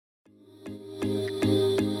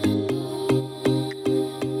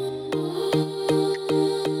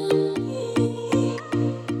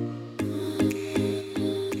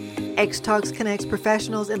Xtalks connects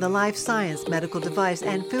professionals in the life science, medical device,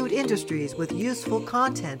 and food industries with useful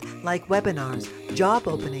content like webinars, job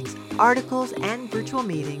openings, articles, and virtual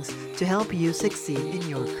meetings to help you succeed in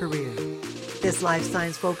your career. This life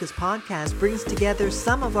science focused podcast brings together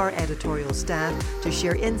some of our editorial staff to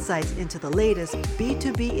share insights into the latest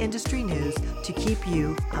B2B industry news to keep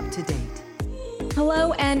you up to date.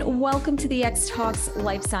 Hello and welcome to the Xtalks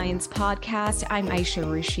Life Science Podcast. I'm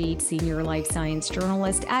Aisha Rashid, Senior Life Science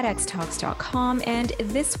Journalist at Xtalks.com, and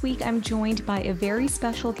this week I'm joined by a very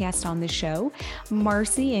special guest on the show,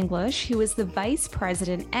 Marci English, who is the Vice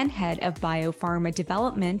President and Head of BioPharma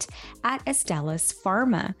Development at Astellas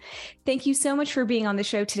Pharma. Thank you so much for being on the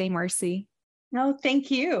show today, Marci. No,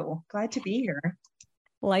 thank you. Glad to be here.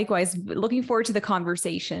 Likewise, looking forward to the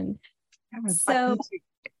conversation.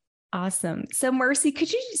 Awesome. So Marci,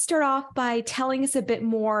 could you start off by telling us a bit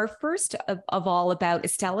more, first of all, about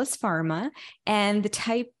Astellas Pharma and the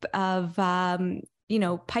type of,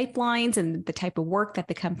 pipelines and the type of work that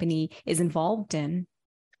the company is involved in?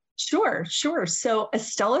 Sure. So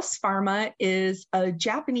Astellas Pharma is a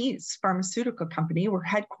Japanese pharmaceutical company. We're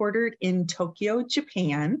headquartered in Tokyo,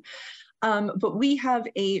 Japan, but we have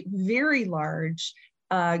a very large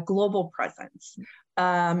global presence.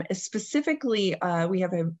 Specifically, we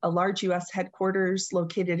have a large U.S. headquarters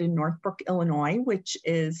located in Northbrook, Illinois, which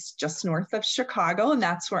is just north of Chicago, and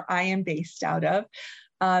that's where I am based out of.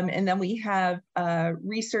 And then we have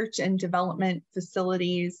research and development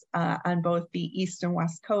facilities on both the east and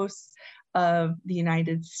west coasts of the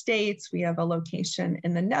United States. We have a location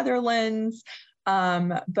in the Netherlands.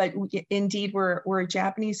 But indeed, we're a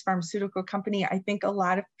Japanese pharmaceutical company. I think a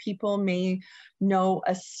lot of people may know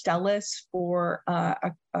Astellas for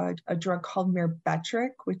a drug called Myrbetriq,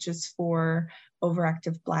 which is for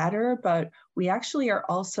overactive bladder, but we actually are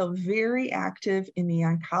also very active in the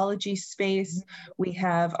oncology space. We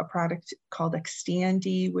have a product called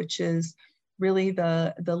Xtandi, which is really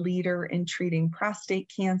the leader in treating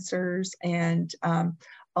prostate cancers, and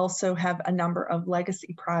also have a number of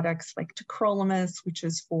legacy products like tacrolimus, which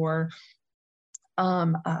is for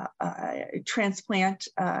transplant.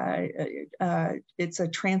 It's a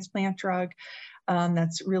transplant drug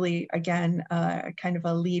that's really, again, kind of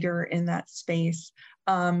a leader in that space.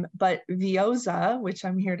 But Veozah, which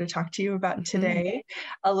I'm here to talk to you about today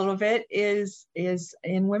a little bit, is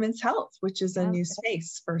in women's health, which is a new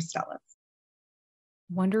space for Astellas.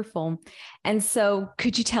 Wonderful. And so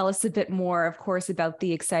could you tell us a bit more, of course, about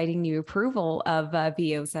the exciting new approval of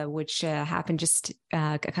Veozah, which happened just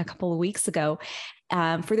a couple of weeks ago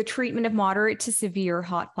for the treatment of moderate to severe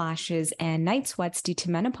hot flashes and night sweats due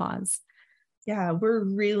to menopause? Yeah, we're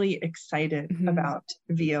really excited about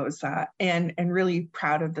Veozah and really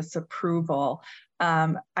proud of this approval.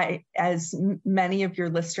 As many of your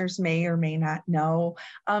listeners may or may not know,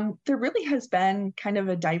 there really has been kind of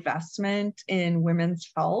a divestment in women's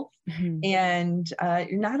health, and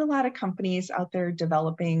not a lot of companies out there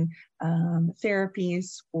developing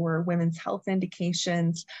therapies for women's health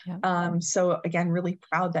indications. So again, really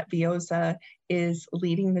proud that Veozah is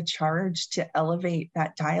leading the charge to elevate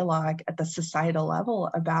that dialogue at the societal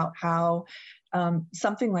level about how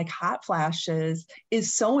something like hot flashes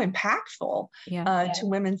is so impactful to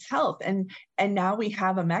women's health. And now we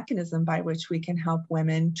have a mechanism by which we can help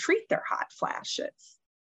women treat their hot flashes.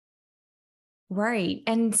 Right.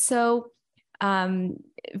 And so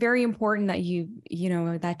very important that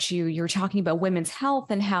you're talking about women's health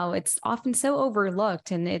and how it's often so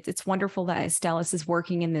overlooked. And it's wonderful that Astellas is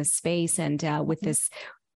working in this space and with this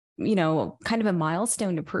kind of a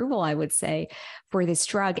milestone approval, I would say, for this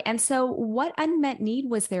drug. And so what unmet need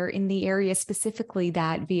was there in the area specifically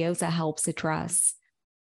that Veozah helps address?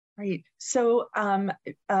 Right. So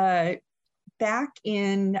back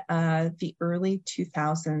in the early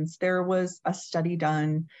 2000s, there was a study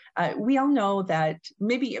done. We all know that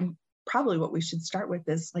probably what we should start with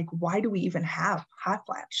is like, why do we even have hot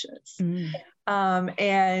flashes?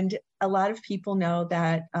 And a lot of people know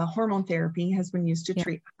that hormone therapy has been used to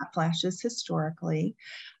treat hot flashes historically.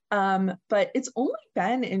 But it's only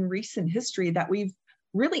been in recent history that we've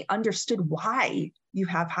really understood why you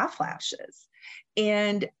have hot flashes.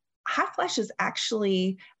 And hot flashes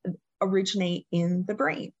actually originate in the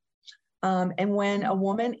brain. And when a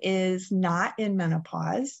woman is not in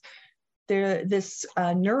menopause, this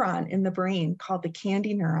neuron in the brain called the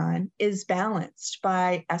candy neuron is balanced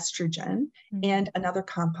by estrogen and another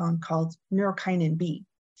compound called neurokinin B.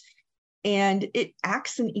 And it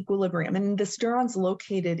acts in equilibrium. And this neuron's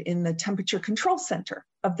located in the temperature control center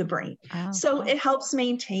of the brain. So it helps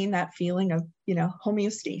maintain that feeling of,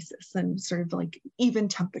 homeostasis and sort of like even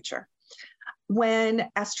temperature. when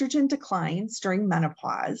estrogen declines during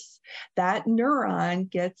menopause, that neuron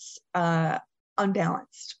gets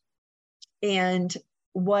unbalanced. And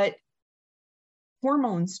what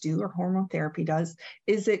hormones do, or hormone therapy does,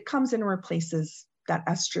 is it comes in and replaces that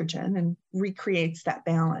estrogen and recreates that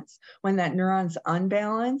balance. When that neuron's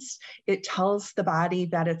unbalanced, it tells the body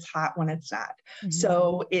that it's hot when it's not. Mm-hmm.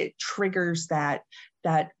 So it triggers that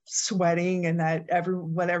sweating and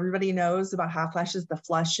what everybody knows about hot flashes, the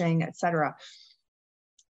flushing, etc.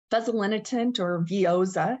 Fezolinetant, or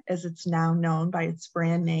Veozah, as it's now known by its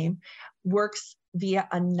brand name, works via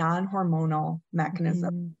a non-hormonal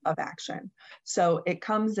mechanism of action. So it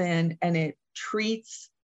comes in and it treats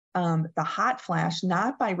the hot flash,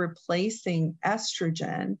 not by replacing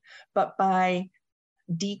estrogen, but by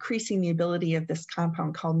decreasing the ability of this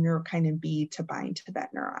compound called neurokinin B to bind to that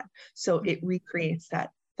neuron. So it recreates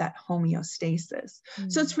that homeostasis.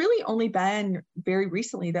 So it's really only been very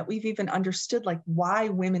recently that we've even understood like why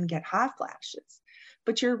women get hot flashes.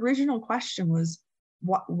 But your original question was,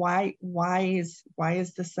 why is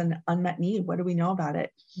this an unmet need? What do we know about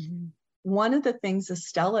it? Mm-hmm. One of the things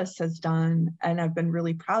Astellas has done, and I've been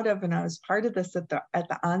really proud of, and I was part of this at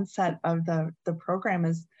the onset of the program,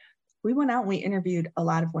 is we went out and we interviewed a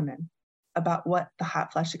lot of women about what the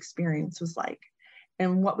hot flash experience was like.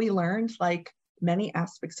 And what we learned, like many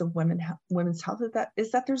aspects of women's health,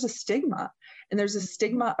 is that there's a stigma. And there's a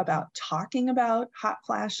stigma about talking about hot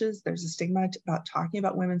flashes. There's a stigma about talking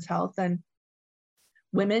about women's health. And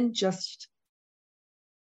women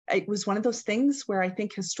it was one of those things where I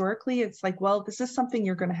think historically it's like, well, this is something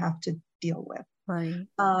you're going to have to deal with. Right.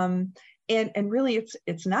 And really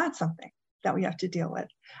it's not something that we have to deal with.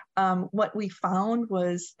 What we found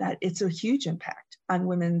was that it's a huge impact on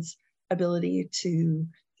women's ability to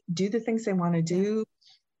do the things they want to do,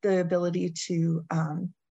 the ability to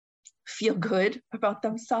feel good about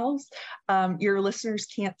themselves. Your listeners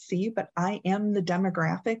can't see, but I am the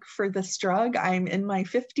demographic for this drug. I'm in my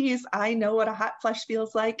 50s. I know what a hot flash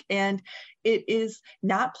feels like, and it is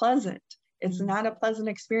not pleasant. It's not a pleasant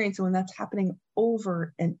experience. And when that's happening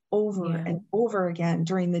over and over and over again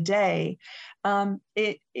during the day,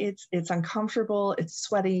 it's uncomfortable, it's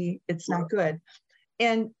sweaty, it's not good.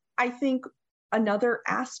 And I think another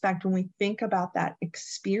aspect when we think about that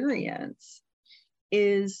experience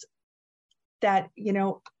is that,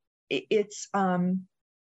 it's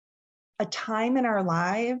a time in our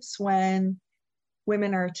lives when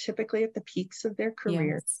women are typically at the peaks of their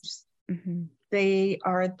careers. Yes. Mm-hmm. They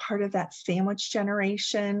are part of that sandwich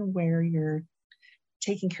generation where you're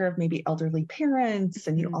taking care of maybe elderly parents,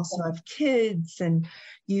 and you also have kids, and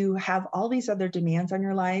you have all these other demands on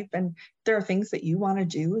your life. And there are things that you want to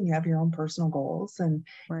do, and you have your own personal goals. And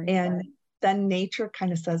then nature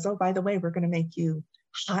kind of says, oh, by the way, we're going to make you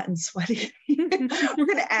hot and sweaty. We're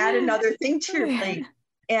going to add another thing to your plate.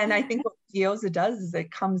 And I think what Veozah does is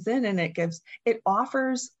it comes in and it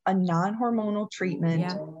offers a non-hormonal treatment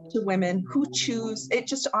to women who choose. It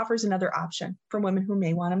just offers another option for women who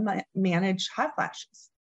may want to manage hot flashes.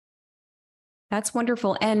 That's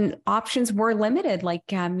wonderful. And options were limited. Like,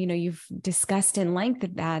 you've discussed in length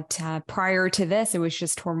that prior to this, it was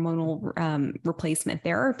just hormonal replacement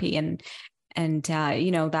therapy. And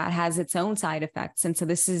that has its own side effects. And so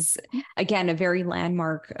this is, again, a very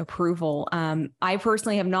landmark approval. I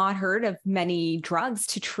personally have not heard of many drugs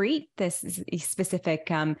to treat this specific,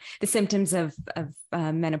 the symptoms of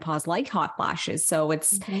menopause, like hot flashes. So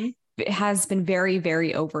it has been very,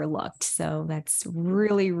 very overlooked. So that's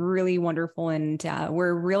really, really wonderful. And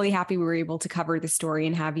we're really happy we were able to cover the story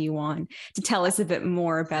and have you on to tell us a bit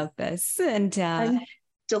more about this. And I'm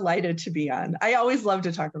delighted to be on. I always love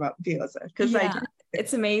to talk about Veozah because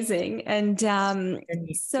it's amazing. And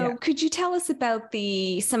could you tell us about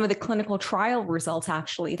some of the clinical trial results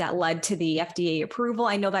actually that led to the FDA approval?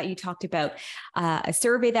 I know that you talked about a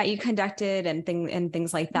survey that you conducted and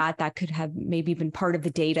things like that could have maybe been part of the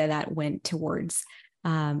data that went towards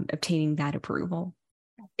obtaining that approval.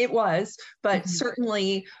 It was, but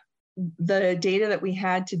certainly the data that we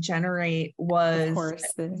had to generate was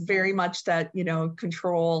very much that,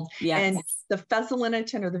 controlled. Yes. And the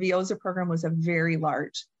Fezolinetant, or the Veozah program, was a very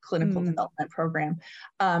large clinical development program.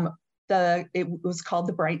 It was called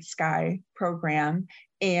the Bright Sky program.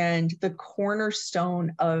 And the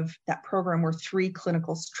cornerstone of that program were 3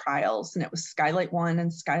 clinical trials. And it was Skylight 1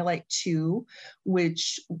 and Skylight 2,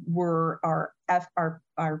 which were our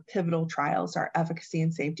pivotal trials, our efficacy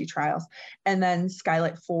and safety trials. And then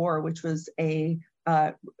Skylight 4, which was a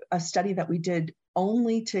study that we did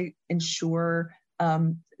only to ensure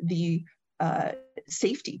the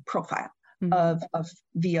safety profile of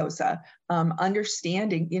Veoza,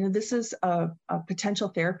 understanding, this is a potential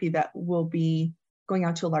therapy that will be going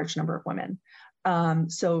out to a large number of women.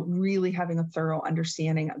 So really having a thorough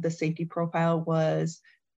understanding of the safety profile was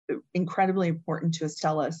incredibly important to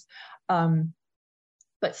Astellas.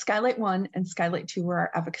 But Skylight 1 and Skylight 2 were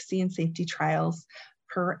our efficacy and safety trials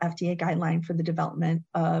per FDA guideline for the development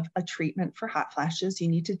of a treatment for hot flashes. You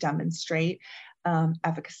need to demonstrate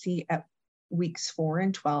efficacy at weeks 4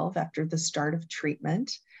 and 12 after the start of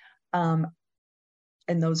treatment. And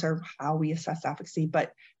those are how we assess efficacy,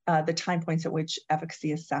 but the time points at which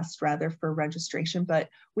efficacy is assessed rather for registration. But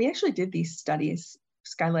we actually did these studies,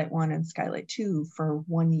 Skylight 1 and Skylight 2, for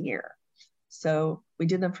 1 year. So we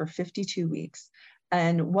did them for 52 weeks.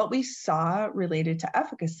 And what we saw related to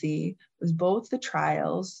efficacy was both the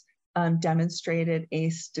trials demonstrated a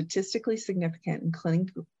statistically significant and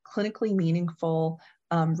clinically meaningful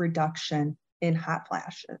reduction in hot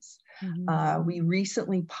flashes. We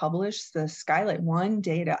recently published the Skylight 1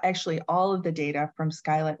 data. Actually, all of the data from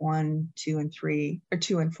Skylight 1, 2, and 3, or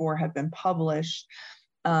 2 and 4 have been published.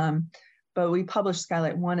 But we published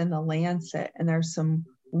Skylight 1 in the Lancet, and there's some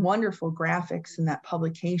wonderful graphics in that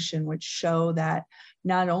publication which show that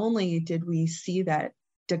not only did we see that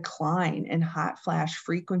decline in hot flash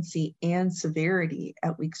frequency and severity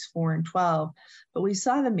at weeks 4 and 12, but we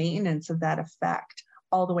saw the maintenance of that effect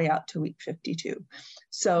all the way out to week 52.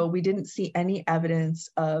 So we didn't see any evidence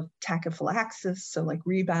of tachyphylaxis, so like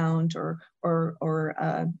rebound or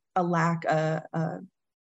a lack, a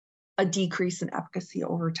decrease in efficacy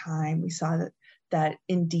over time. We saw that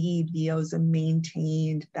indeed Veoza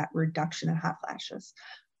maintained that reduction in hot flashes.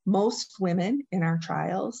 Most women in our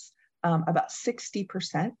trials, about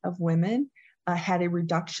 60% of women had a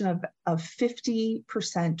reduction of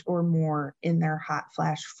 50% or more in their hot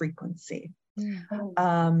flash frequency.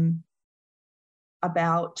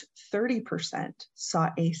 About 30% saw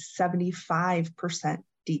a 75%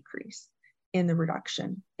 decrease in the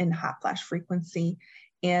reduction in hot flash frequency.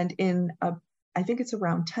 And in I think it's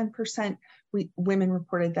around 10%, women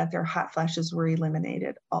reported that their hot flashes were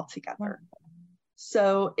eliminated altogether.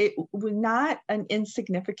 So it was not an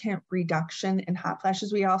insignificant reduction in hot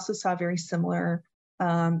flashes. We also saw very similar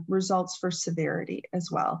results for severity as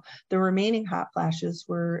well. The remaining hot flashes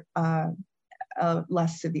were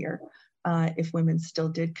less severe if women still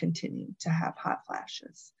did continue to have hot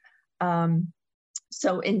flashes.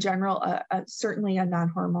 So in general, certainly a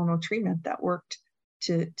non-hormonal treatment that worked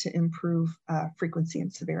to improve frequency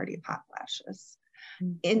and severity of hot flashes.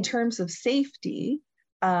 In terms of safety,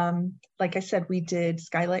 like I said, we did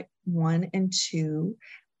Skylight 1 and 2,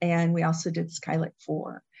 and we also did Skylight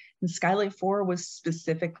 4. And Skylight 4 was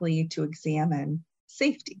specifically to examine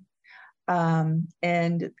safety.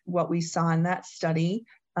 And what we saw in that study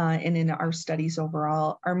and in our studies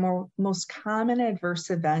overall, our most common adverse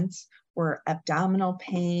events were abdominal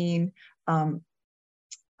pain,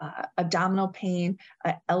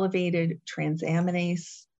 elevated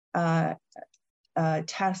transaminase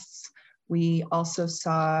tests. We also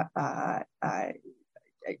saw,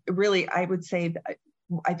 really, I would say, that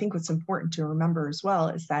I think what's important to remember as well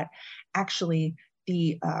is that actually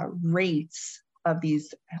the rates of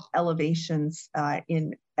these elevations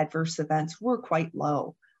in adverse events were quite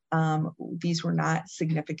low. These were not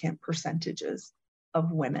significant percentages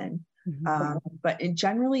of women, but in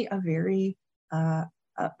generally a very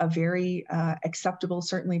acceptable,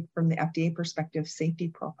 certainly from the FDA perspective, safety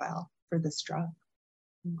profile for this drug.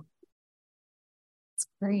 That's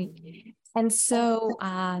great. And so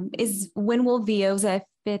when will Veoza, if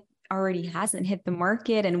it already hasn't hit the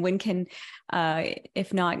market, and when can,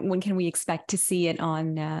 if not, when can we expect to see it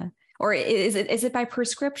on, or is it by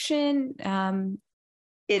prescription?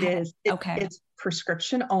 It is. Okay. It's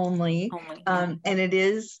prescription only. And it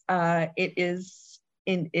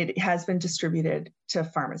has been distributed to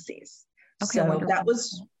pharmacies. Okay, so wonderful.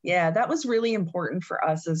 that was really important for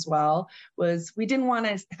us as well, was we didn't want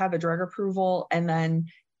to have a drug approval and then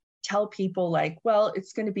tell people like, well,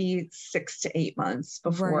 it's going to be 6 to 8 months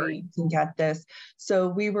before you can get this. So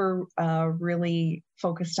we were really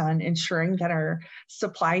focused on ensuring that our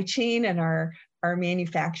supply chain and our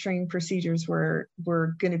manufacturing procedures were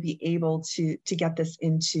going to be able to get this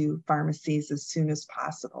into pharmacies as soon as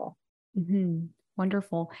possible.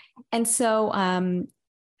 Wonderful. And so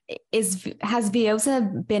has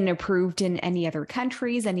Veoza been approved in any other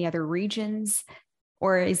countries, any other regions,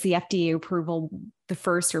 or is the FDA approval the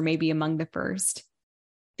first or maybe among the first?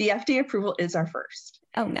 The FDA approval is our first.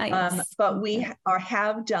 Oh, nice. But we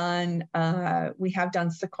have done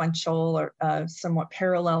sequential or somewhat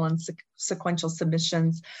parallel and sequential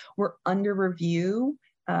submissions. We're under review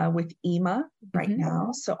with EMA right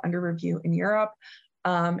now, so under review in Europe.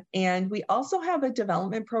 And we also have a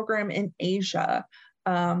development program in Asia,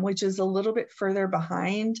 which is a little bit further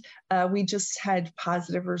behind. We just had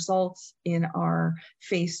positive results in our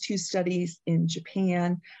phase 2 studies in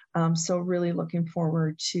Japan. So really looking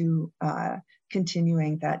forward to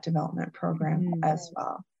continuing that development program as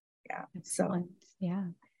well. Yeah. Excellent. Yeah.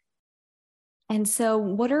 And so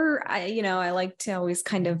what are, I like to always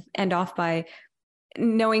kind of end off by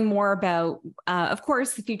knowing more about, of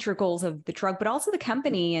course, the future goals of the drug, but also the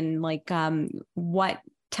company and like what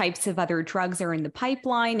types of other drugs are in the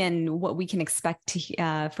pipeline and what we can expect to,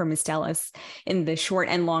 from Astellas in the short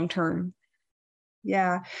and long term.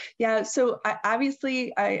 Yeah. So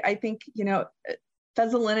obviously, I think,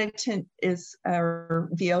 fezolinetant is, or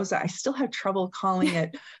Veozah. I still have trouble calling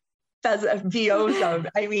it Veozah.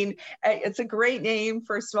 I mean, it's a great name,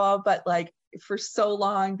 first of all, but like for so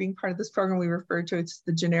long being part of this program, we referred to it as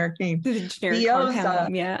the generic name. The generic Veozah,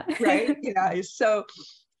 compound, yeah. Right? Yeah. So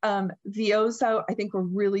Veozah, I think we're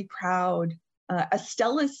really proud.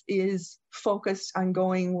 Astellas is focused on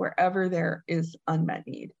going wherever there is unmet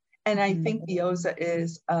need. And I think Veozah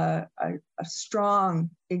is a strong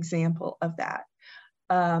example of that.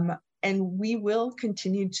 And we will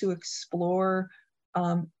continue to explore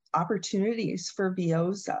opportunities for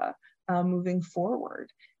Veozah moving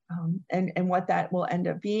forward. And what that will end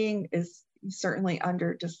up being is certainly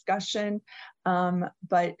under discussion.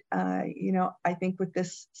 But I think with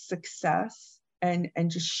this success and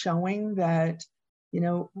just showing that,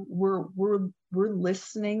 we're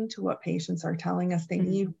listening to what patients are telling us they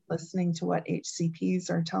need, listening to what HCPs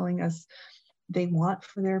are telling us they want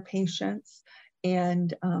for their patients.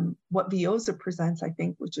 And what Veozah presents, I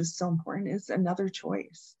think, which is so important, is another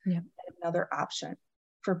choice, another option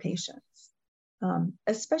for patients.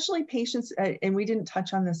 Especially patients, and we didn't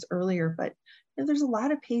touch on this earlier, but there's a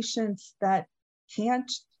lot of patients that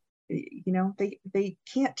can't, they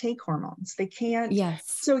can't take hormones. They can't. Yes.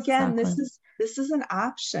 So again, exactly. this is an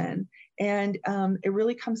option, and it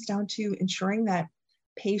really comes down to ensuring that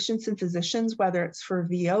patients and physicians, whether it's for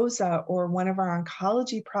Veozah or one of our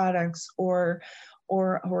oncology products or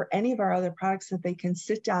any of our other products, that they can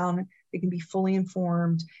sit down, they can be fully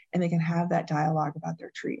informed, and they can have that dialogue about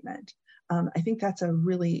their treatment. I think that's a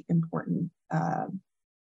really important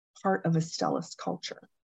part of Astellas culture.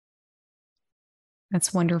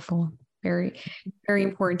 That's wonderful. Very, very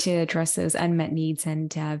important to address those unmet needs,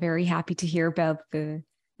 and very happy to hear about the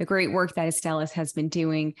great work that Astellas has been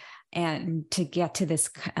doing and to get to this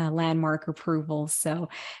landmark approval. So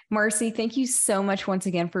Marci, thank you so much once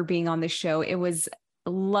again for being on the show. It was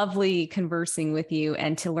lovely conversing with you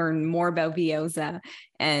and to learn more about Veozah.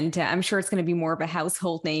 And I'm sure it's going to be more of a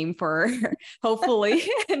household name for hopefully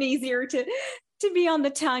and easier to be on the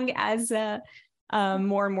tongue as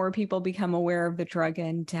more and more people become aware of the drug,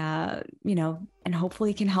 and and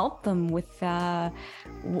hopefully can help them with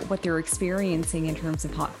what they're experiencing in terms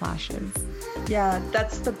of hot flashes. Yeah,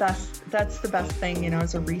 that's the best thing,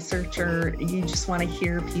 as a researcher. You just want to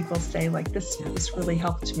hear people say like, this really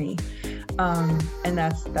helped me. And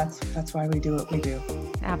that's why we do what we do.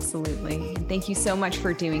 Absolutely. And thank you so much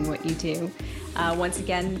for doing what you do. Once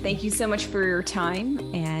again, thank you so much for your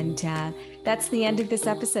time. And that's the end of this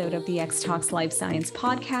episode of the Xtalks Life Science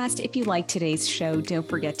Podcast. If you like today's show, don't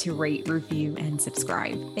forget to rate, review, and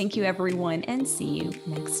subscribe. Thank you, everyone, and see you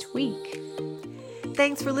next week.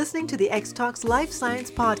 Thanks for listening to the Xtalks Life Science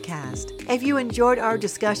Podcast. If you enjoyed our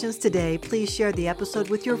discussions today, please share the episode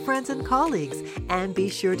with your friends and colleagues, and be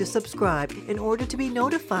sure to subscribe in order to be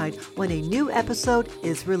notified when a new episode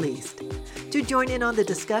is released. To join in on the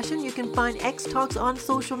discussion, you can find Xtalks on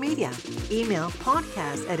social media, email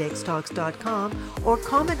podcast@xtalks.com, or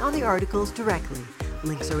comment on the articles directly.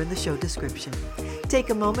 Links are in the show description. Take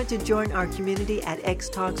a moment to join our community at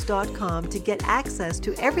xtalks.com to get access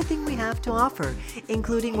to everything we have to offer,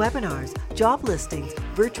 including webinars, job listings,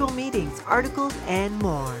 virtual meetings, articles, and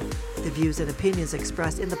more. The views and opinions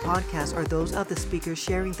expressed in the podcast are those of the speakers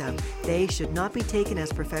sharing them. They should not be taken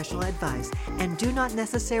as professional advice and do not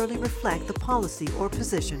necessarily reflect the policy or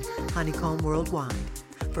position Honeycomb Worldwide.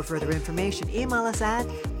 For further information, email us at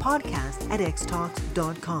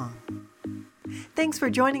podcast@xtalks.com. Thanks for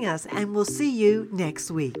joining us, and we'll see you next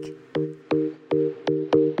week.